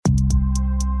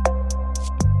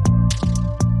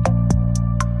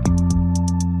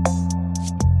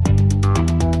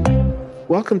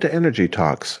Welcome to Energy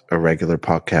Talks, a regular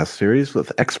podcast series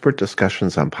with expert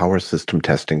discussions on power system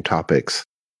testing topics.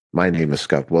 My name is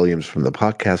Scott Williams from the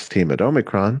podcast team at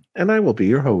Omicron, and I will be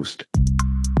your host.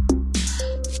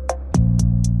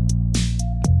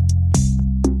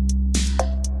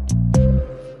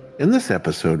 In this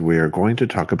episode, we are going to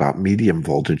talk about medium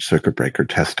voltage circuit breaker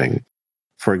testing.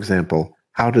 For example,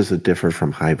 how does it differ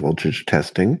from high voltage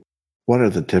testing? What are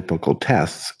the typical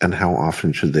tests and how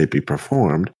often should they be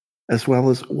performed? As well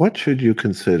as what should you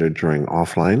consider during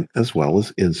offline as well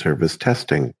as in-service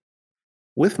testing.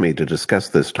 With me to discuss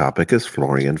this topic is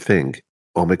Florian Fink,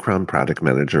 Omicron Product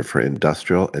Manager for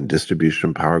Industrial and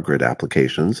Distribution Power Grid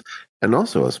Applications, and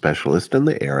also a specialist in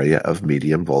the area of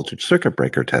medium voltage circuit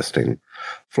breaker testing.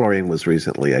 Florian was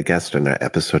recently a guest in our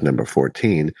episode number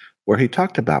 14, where he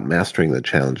talked about mastering the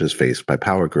challenges faced by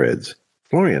power grids.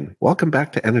 Florian, welcome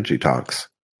back to Energy Talks.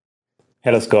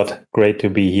 Hello, Scott. Great to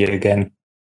be here again.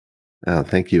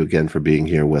 Thank you again for being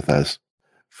here with us.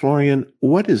 Florian,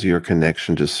 what is your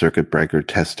connection to circuit breaker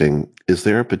testing? Is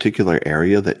there a particular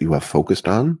area that you have focused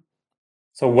on?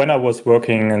 So when I was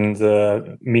working in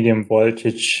the medium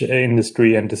voltage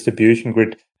industry and distribution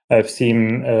grid, I've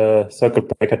seen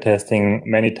circuit breaker testing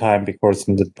many times because it's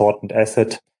an important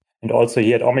asset. And also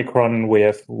here at Omicron, we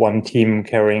have one team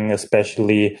caring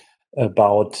especially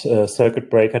about circuit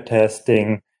breaker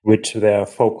testing, which they are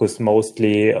focused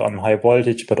mostly on high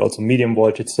voltage, but also medium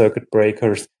voltage circuit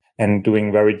breakers and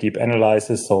doing very deep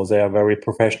analysis. So they are very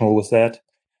professional with that.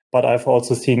 But I've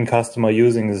also seen customer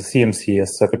using the CMC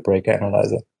as circuit breaker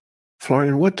analyzer.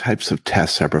 Florian, what types of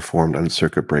tests are performed on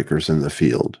circuit breakers in the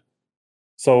field?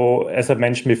 So as I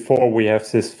mentioned before, we have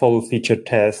this full feature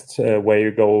test where you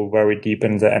go very deep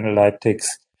in the analytics,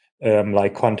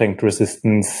 like contact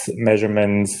resistance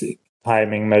measurements,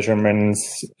 timing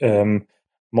measurements,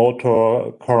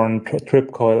 motor current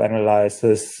trip coil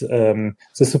analysis, the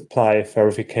supply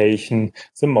verification,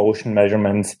 the motion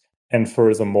measurements, and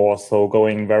furthermore, so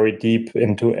going very deep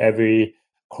into every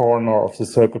corner of the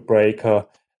circuit breaker.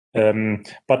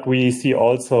 But we see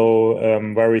also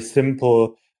very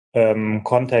simple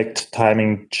contact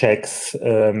timing checks.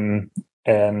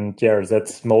 And yeah,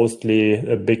 that's mostly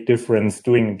a big difference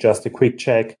doing just a quick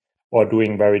check or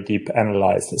doing very deep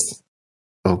analysis.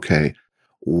 Okay.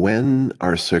 When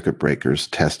are circuit breakers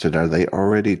tested? Are they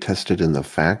already tested in the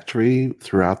factory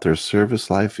throughout their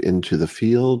service life into the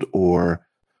field, or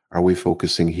are we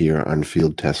focusing here on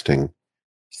field testing?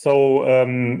 So,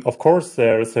 of course,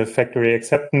 there's a factory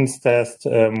acceptance test.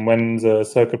 When the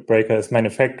circuit breaker is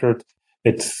manufactured,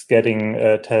 it's getting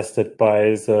tested by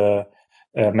the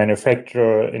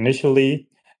manufacturer initially.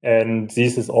 And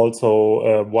this is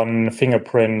also one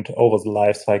fingerprint over the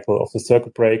life cycle of the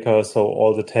circuit breaker. So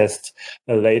all the tests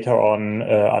later on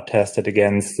are tested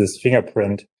against this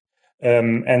fingerprint.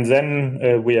 And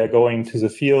then we are going to the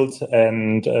field,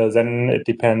 and then it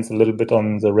depends a little bit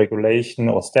on the regulation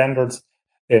or standards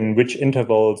in which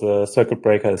interval the circuit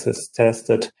breaker is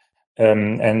tested.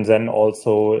 And then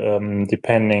also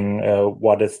depending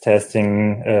what is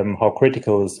testing, how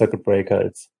critical the circuit breaker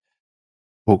is.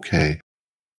 Okay.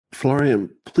 Florian,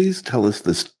 please tell us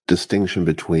this distinction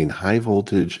between high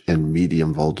voltage and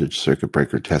medium voltage circuit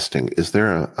breaker testing. Is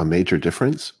there a major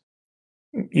difference?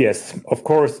 Yes, of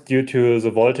course, due to the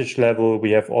voltage level,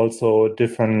 we have also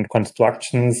different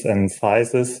constructions and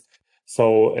sizes.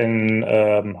 So in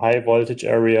high voltage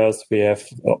areas, we have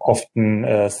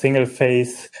often single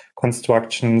phase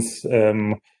constructions.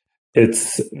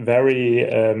 It's very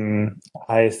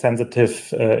high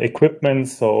sensitive equipment.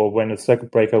 So when a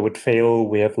circuit breaker would fail,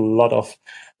 we have a lot of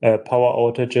power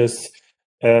outages.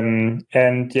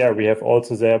 And yeah, we have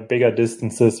also there bigger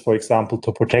distances, for example,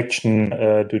 to protection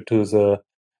due to the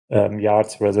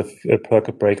yards where the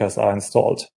circuit breakers are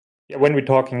installed. When we're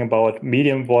talking about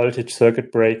medium voltage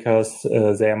circuit breakers,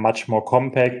 they are much more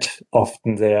compact.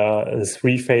 Often they are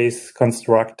three-phase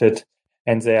constructed,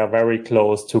 and they are very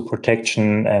close to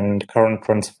protection and current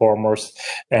transformers.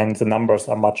 And the numbers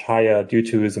are much higher due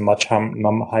to the much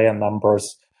higher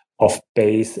numbers of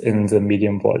base in the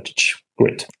medium voltage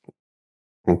grid.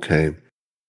 Okay.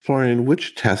 Florian,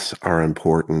 which tests are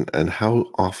important and how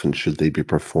often should they be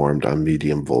performed on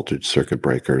medium voltage circuit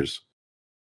breakers?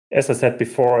 As I said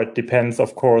before, it depends,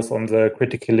 of course, on the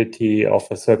criticality of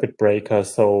a circuit breaker.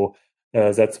 So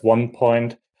that's one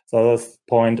point. The other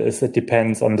point is it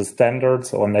depends on the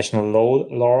standards or national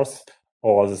laws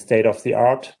or the state of the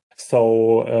art.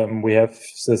 So we have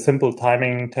the simple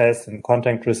timing test and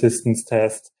contact resistance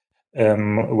test,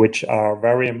 which are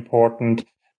very important.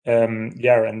 And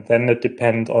then it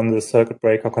depends on the circuit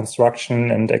breaker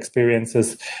construction and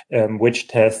experiences, which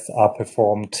tests are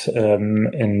performed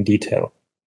in detail.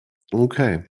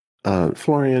 Okay.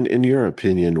 Florian, in your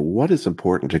opinion, what is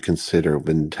important to consider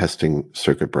when testing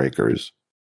circuit breakers?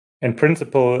 In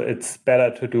principle, it's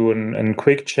better to do a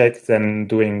quick check than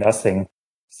doing nothing.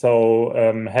 So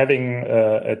having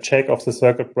a check of the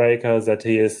circuit breaker that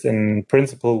he is in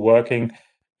principle working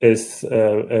is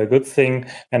a good thing.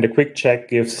 And a quick check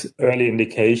gives early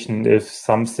indication if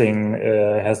something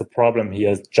has a problem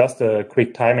here. Just a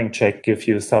quick timing check gives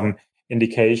you some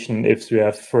indication if you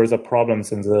have further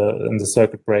problems in the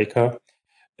circuit breaker.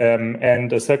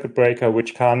 And a circuit breaker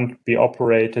which can't be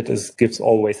operated gives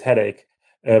always headache.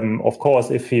 Of course,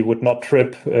 if he would not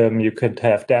trip, you could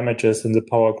have damages in the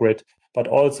power grid. But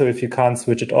also, if you can't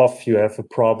switch it off, you have a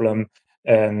problem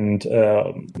and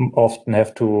often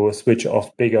have to switch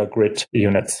off bigger grid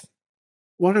units.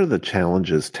 What are the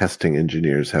challenges testing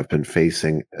engineers have been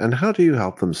facing, and how do you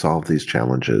help them solve these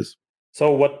challenges? So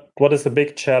what is a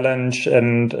big challenge,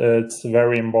 and it's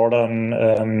very important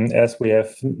as we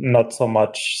have not so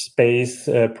much space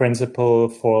principle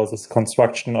for this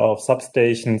construction of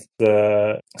substations.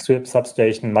 The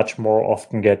substation much more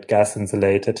often get gas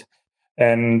insulated.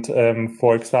 And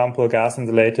for example, gas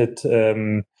insulated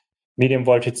medium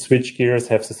voltage switch gears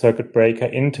have the circuit breaker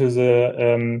into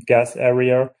the gas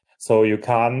area, so you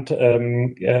can't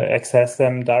access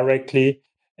them directly.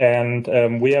 And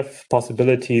we have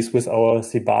possibilities with our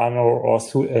Sibano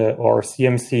or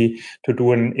CMC to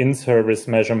do an in-service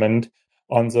measurement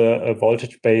on the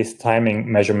voltage-based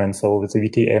timing measurement, so with the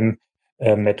VTM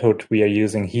method we are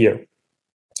using here.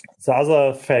 The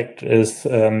other fact is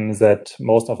that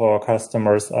most of our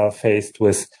customers are faced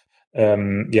with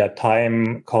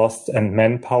time, cost, and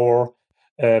manpower.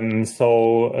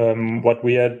 What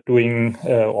we are doing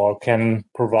or can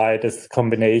provide is a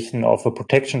combination of a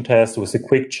protection test with a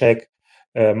quick check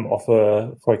of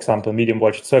a, for example, medium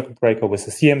voltage circuit breaker with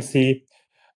a CMC,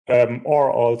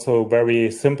 or also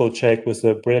very simple check with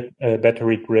a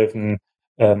battery-driven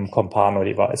Compano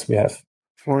device we have.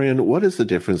 Florian, what is the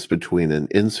difference between an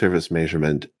in-service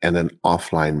measurement and an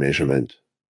offline measurement?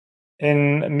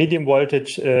 In medium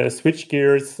voltage switch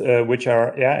gears, which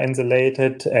are air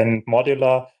insulated and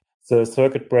modular, the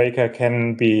circuit breaker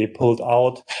can be pulled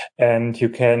out and you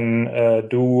can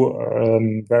do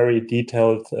very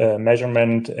detailed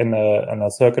measurement in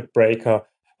a circuit breaker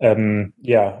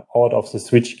out of the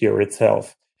switch gear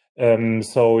itself.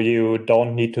 So you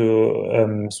don't need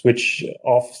to switch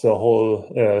off the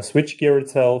whole switch gear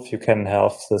itself. You can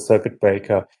have the circuit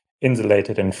breaker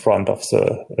insulated in front of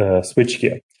the switch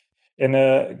gear. In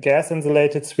a gas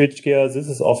insulated switchgear, this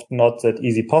is often not that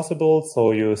easy possible.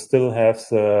 So you still have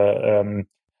the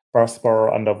bus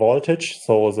bar under voltage.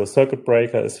 So the circuit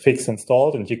breaker is fixed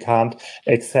installed and you can't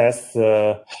access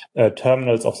the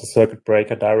terminals of the circuit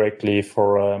breaker directly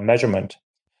for a measurement.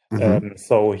 Mm-hmm.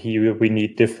 So here we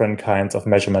need different kinds of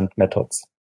measurement methods.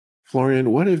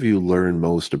 Florian, what have you learned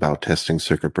most about testing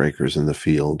circuit breakers in the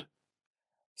field?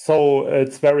 So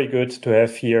it's very good to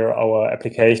have here our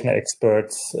application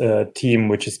experts team,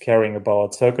 which is caring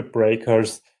about circuit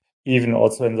breakers, even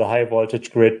also in the high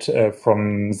voltage grid.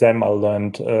 From them, I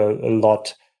learned a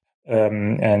lot.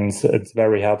 And it's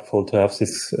very helpful to have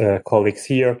these colleagues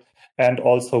here. And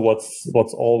also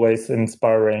what's always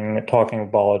inspiring, talking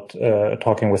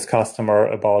with customer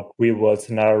about real world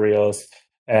scenarios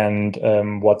and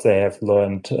what they have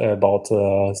learned about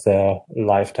their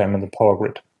lifetime in the power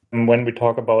grid. When we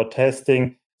talk about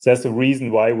testing, there's a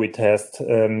reason why we test.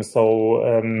 It's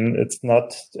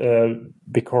not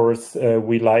because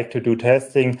we like to do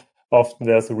testing. Often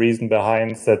there's a reason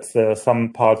behind that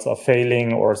some parts are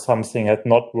failing or something had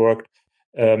not worked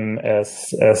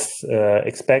as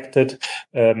expected.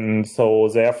 It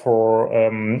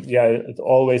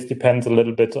always depends a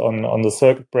little bit on the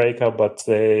circuit breaker, but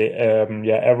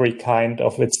every kind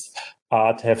of its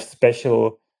art have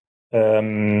special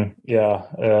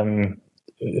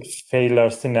failure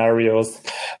scenarios.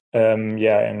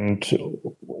 And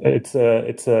it's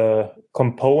a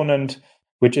component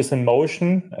which is in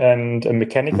motion and a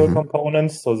mechanical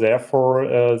component. So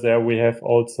therefore, there we have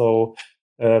also,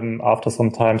 after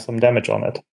some time, some damage on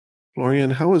it.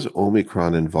 Florian, how is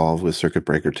Omicron involved with circuit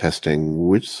breaker testing?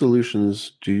 Which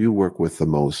solutions do you work with the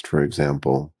most, for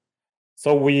example?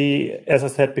 So we, as I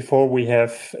said before, we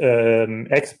have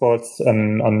experts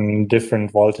on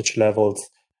different voltage levels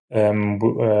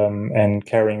and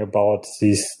caring about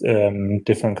these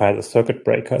different kinds of circuit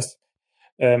breakers.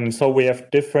 So we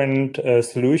have different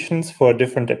solutions for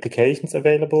different applications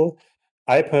available.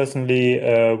 I personally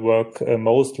work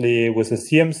mostly with a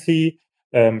CMC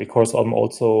because I'm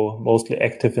also mostly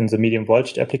active in the medium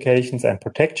voltage applications and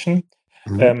protection.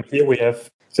 Here we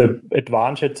have the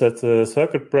advantage that the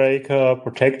circuit breaker,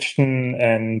 protection,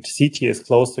 and CT is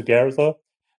close together.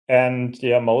 And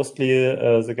mostly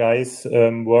the guys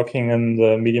working in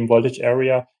the medium voltage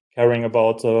area caring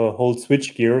about the whole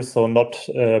switch gear, so not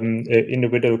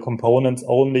individual components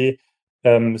only.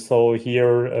 So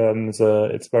here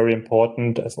it's very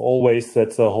important, as always,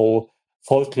 that the whole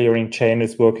fault clearing chain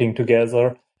is working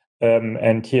together.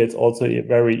 And here it's also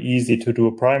very easy to do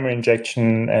a primary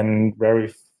injection and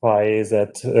verify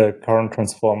that current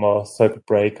transformer, circuit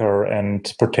breaker,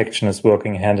 and protection is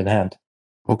working hand in hand.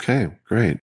 Okay,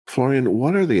 great. Florian,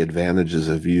 what are the advantages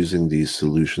of using these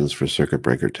solutions for circuit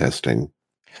breaker testing?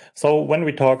 So when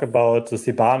we talk about the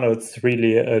Sibano, it's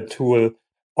really a tool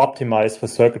optimized for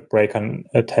circuit breaker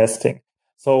testing.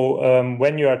 So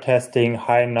when you are testing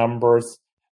high numbers,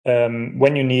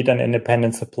 when you need an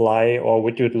independent supply or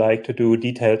would you like to do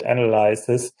detailed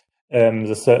analysis,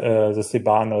 the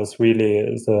Sibano is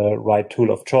really the right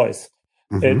tool of choice.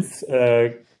 Mm-hmm. It's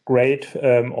great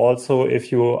also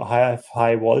if you have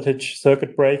high voltage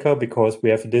circuit breaker, because we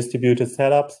have distributed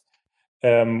setups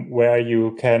where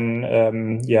you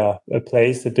can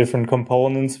place the different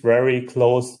components very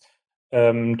close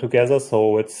together.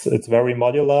 So it's very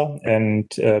modular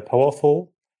and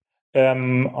powerful.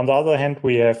 On the other hand,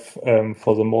 we have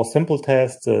for the more simple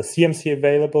tests CMC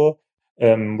available,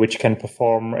 which can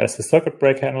perform as a circuit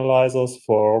breaker analyzers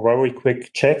for very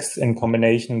quick checks in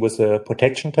combination with a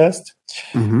protection test.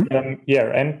 Mm-hmm.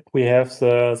 And we have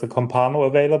the Compano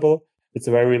available. It's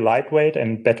a very lightweight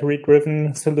and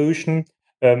battery-driven solution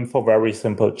for very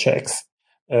simple checks.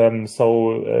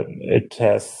 It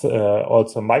has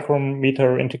also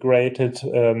micrometer integrated.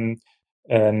 You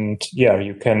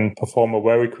can perform a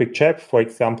very quick check, for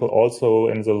example, also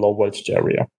in the low voltage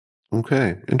area.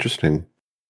 Okay, interesting.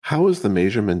 How is the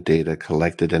measurement data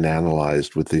collected and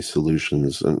analyzed with these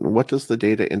solutions, and what does the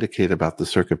data indicate about the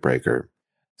circuit breaker?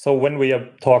 So when we are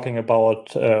talking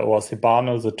about our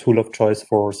Sibano, the tool of choice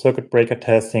for circuit breaker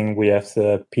testing, we have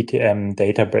the PTM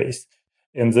database.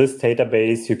 In this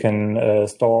database, you can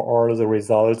store all the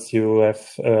results you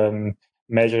have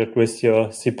measured with your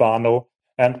Sibano.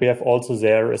 And we have also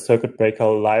there a circuit breaker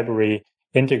library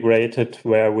integrated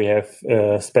where we have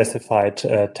specified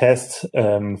tests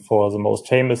for the most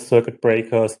famous circuit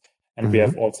breakers. And we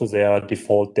have also their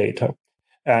default data.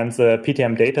 And the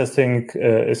PTM data sync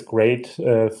is great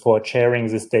for sharing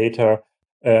this data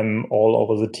all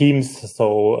over the teams.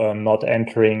 So not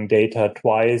entering data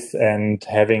twice and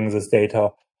having this data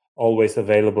always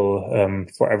available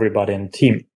for everybody in the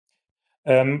team.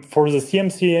 For the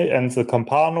CMC and the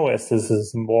Compano, as this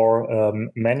is more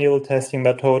manual testing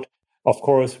method, of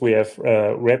course, we have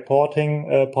reporting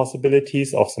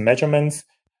possibilities of the measurements.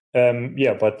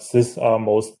 But these are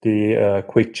mostly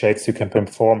quick checks you can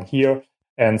perform here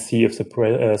and see if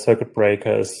the circuit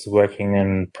breaker is working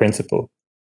in principle.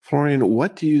 Florian,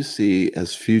 what do you see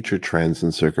as future trends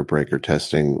in circuit breaker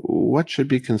testing? What should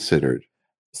be considered?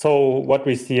 So what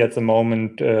we see at the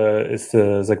moment is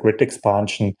the grid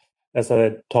expansion. As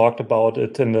I talked about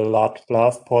it in the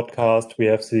last podcast, we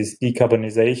have this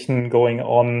decarbonization going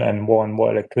on and more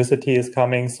electricity is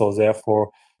coming. So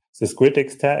therefore, this grid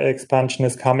expansion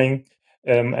is coming.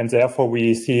 And therefore,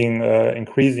 we're seeing an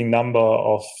increasing number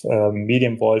of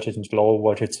medium voltage and low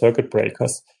voltage circuit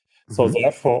breakers. So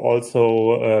therefore,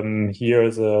 also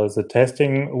here the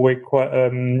testing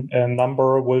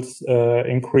number will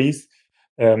increase.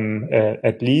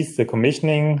 At least the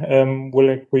commissioning will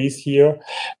increase here.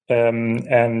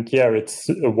 It's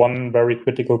one very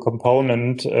critical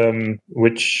component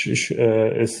which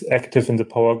is active in the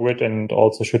power grid and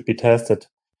also should be tested.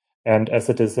 And as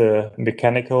it is a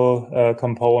mechanical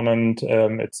component,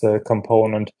 it's a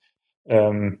component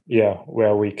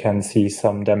where we can see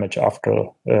some damage after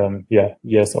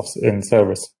years in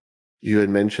service. You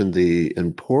had mentioned the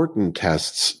important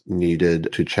tests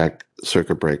needed to check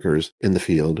circuit breakers in the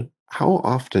field. How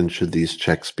often should these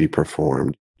checks be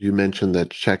performed? You mentioned that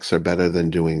checks are better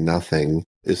than doing nothing.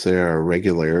 Is there a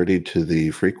regularity to the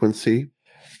frequency?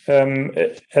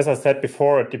 As I said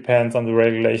before, it depends on the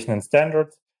regulation and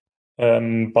standards.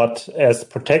 But as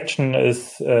protection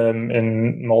is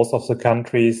in most of the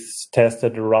countries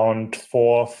tested around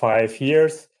 4 or 5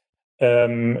 years,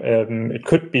 it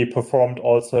could be performed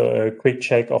also a quick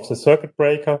check of the circuit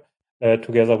breaker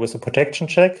together with a protection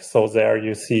check. So there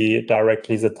you see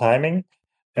directly the timing.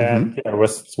 And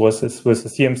with the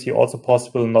CMC also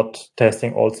possible, not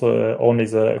testing also only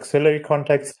the auxiliary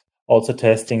contacts, also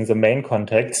testing the main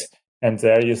contacts. And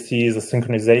there you see the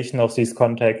synchronization of these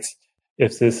contacts,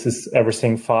 if this is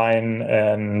everything fine,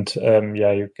 and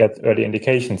you get early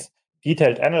indications.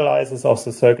 Detailed analysis of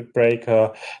the circuit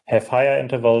breaker have higher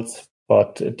intervals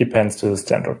but it depends to the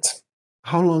standards.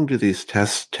 How long do these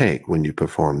tests take when you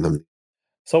perform them?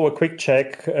 So a quick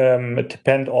check, it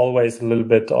depends always a little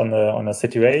bit on a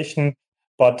situation,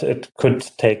 but it could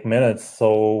take minutes.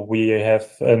 So we have,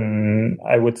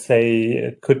 I would say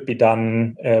it could be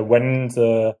done when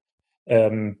the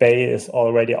bay is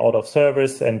already out of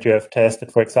service and you have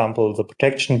tested, for example, the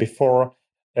protection before.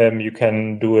 You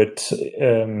can do it,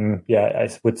 I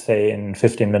would say in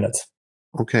 15 minutes.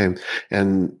 Okay.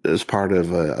 And as part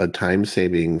of a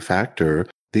time-saving factor,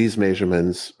 these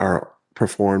measurements are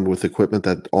performed with equipment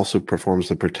that also performs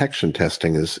the protection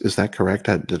testing. Is that correct?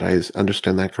 Did I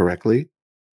understand that correctly?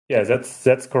 Yeah,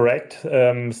 that's correct.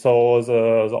 So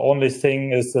the only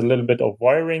thing is a little bit of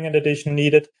wiring in addition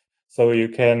needed. So you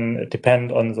can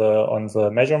depend on the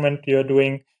measurement you're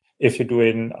doing. If you're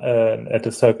doing at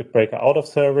the circuit breaker out of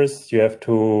service, you have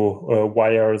to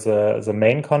wire the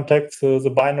main contacts,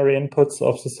 the binary inputs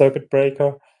of the circuit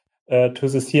breaker to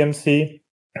the CMC,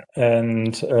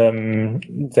 and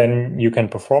then you can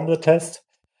perform the test.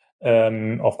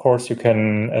 Of course, you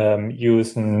can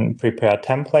use a prepared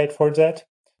template for that.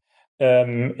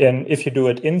 And if you do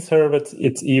it in service,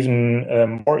 it's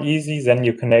even more easy. Then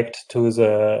you connect to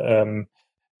the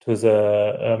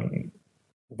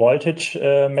voltage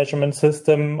measurement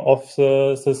system of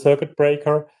the circuit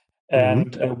breaker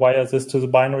and wire this to the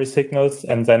binary signals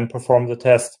and then perform the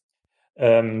test.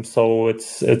 So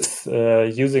it's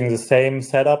using the same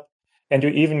setup, and you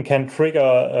even can trigger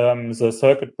the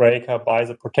circuit breaker by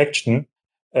the protection.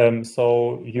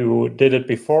 So you did it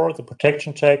before the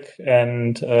protection check,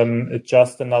 and it's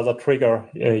just another trigger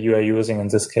you are using in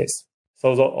this case.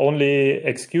 So the only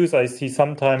excuse I see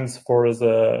sometimes for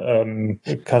the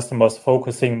customers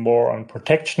focusing more on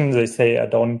protection, they say, I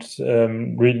don't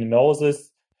really know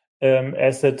this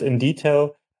asset in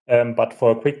detail. But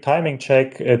for a quick timing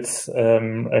check, it's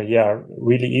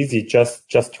really easy.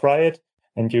 Just try it,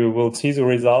 and you will see the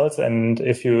results. And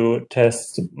if you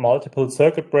test multiple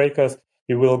circuit breakers,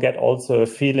 you will get also a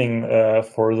feeling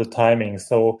for the timing.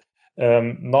 So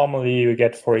normally you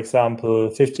get, for example,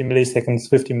 50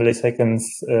 milliseconds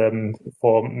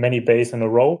for many bays in a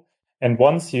row. And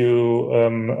once you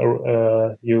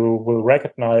will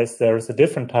recognize there is a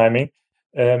different timing,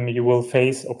 you will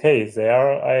face, okay,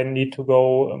 there I need to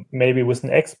go maybe with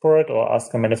an expert or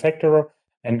ask a manufacturer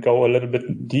and go a little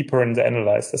bit deeper in the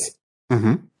analysis.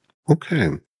 Mm-hmm. Okay.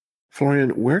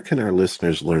 Florian, where can our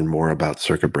listeners learn more about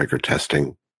circuit breaker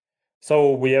testing?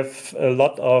 So we have a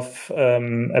lot of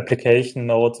application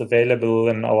notes available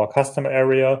in our customer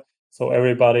area. So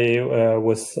everybody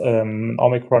with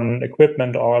Omicron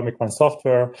equipment or Omicron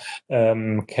software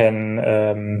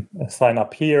can sign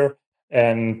up here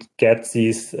and get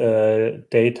these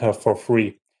data for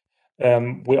free.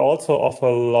 We also offer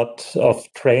a lot of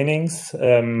trainings,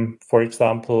 for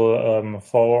example,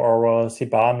 for our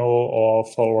Sibano or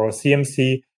for our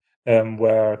CMC,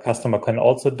 where a customer can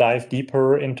also dive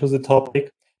deeper into the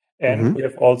topic. And we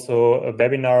have also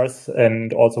webinars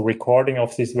and also recording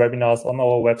of these webinars on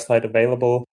our website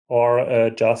available, or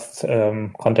just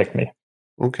contact me.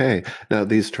 Okay. Now,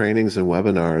 these trainings and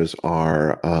webinars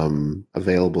are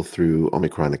available through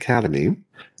Omicron Academy.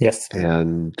 Yes.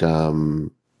 And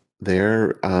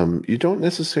there, you don't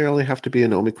necessarily have to be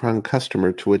an Omicron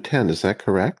customer to attend. Is that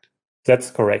correct?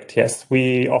 That's correct. Yes.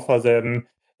 We offer them,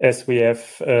 as we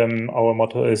have, our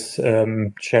motto is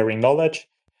sharing knowledge.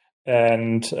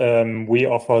 And we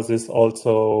offer this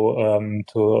also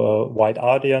to a wide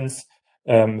audience.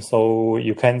 So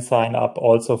you can sign up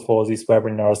also for these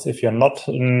webinars if you're not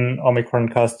an Omicron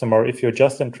customer, if you're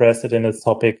just interested in this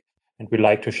topic and we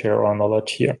like to share our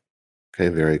knowledge here. Okay,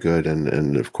 very good.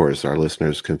 And of course, our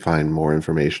listeners can find more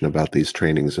information about these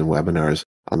trainings and webinars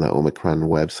on the Omicron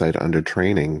website under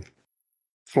training.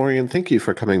 Florian, thank you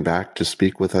for coming back to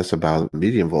speak with us about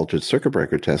medium voltage circuit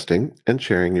breaker testing and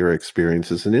sharing your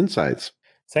experiences and insights.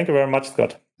 Thank you very much,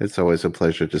 Scott. It's always a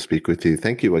pleasure to speak with you.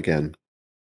 Thank you again.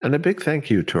 And a big thank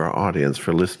you to our audience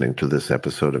for listening to this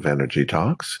episode of Energy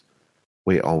Talks.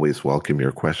 We always welcome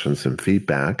your questions and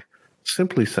feedback.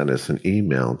 Simply send us an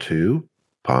email to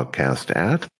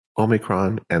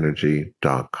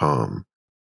podcast@omicronenergy.com.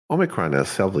 Omicron has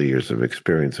several years of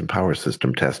experience in power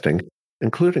system testing,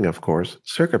 including, of course,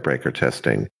 circuit breaker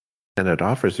testing, and it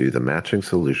offers you the matching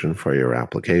solution for your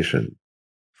application.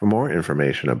 For more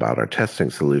information about our testing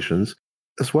solutions,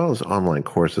 as well as online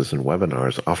courses and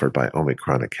webinars offered by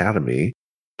Omicron Academy,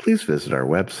 please visit our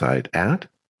website at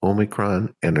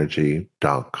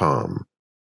omicronenergy.com.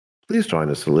 Please join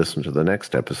us to listen to the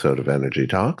next episode of Energy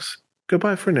Talks.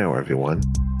 Goodbye for now, everyone.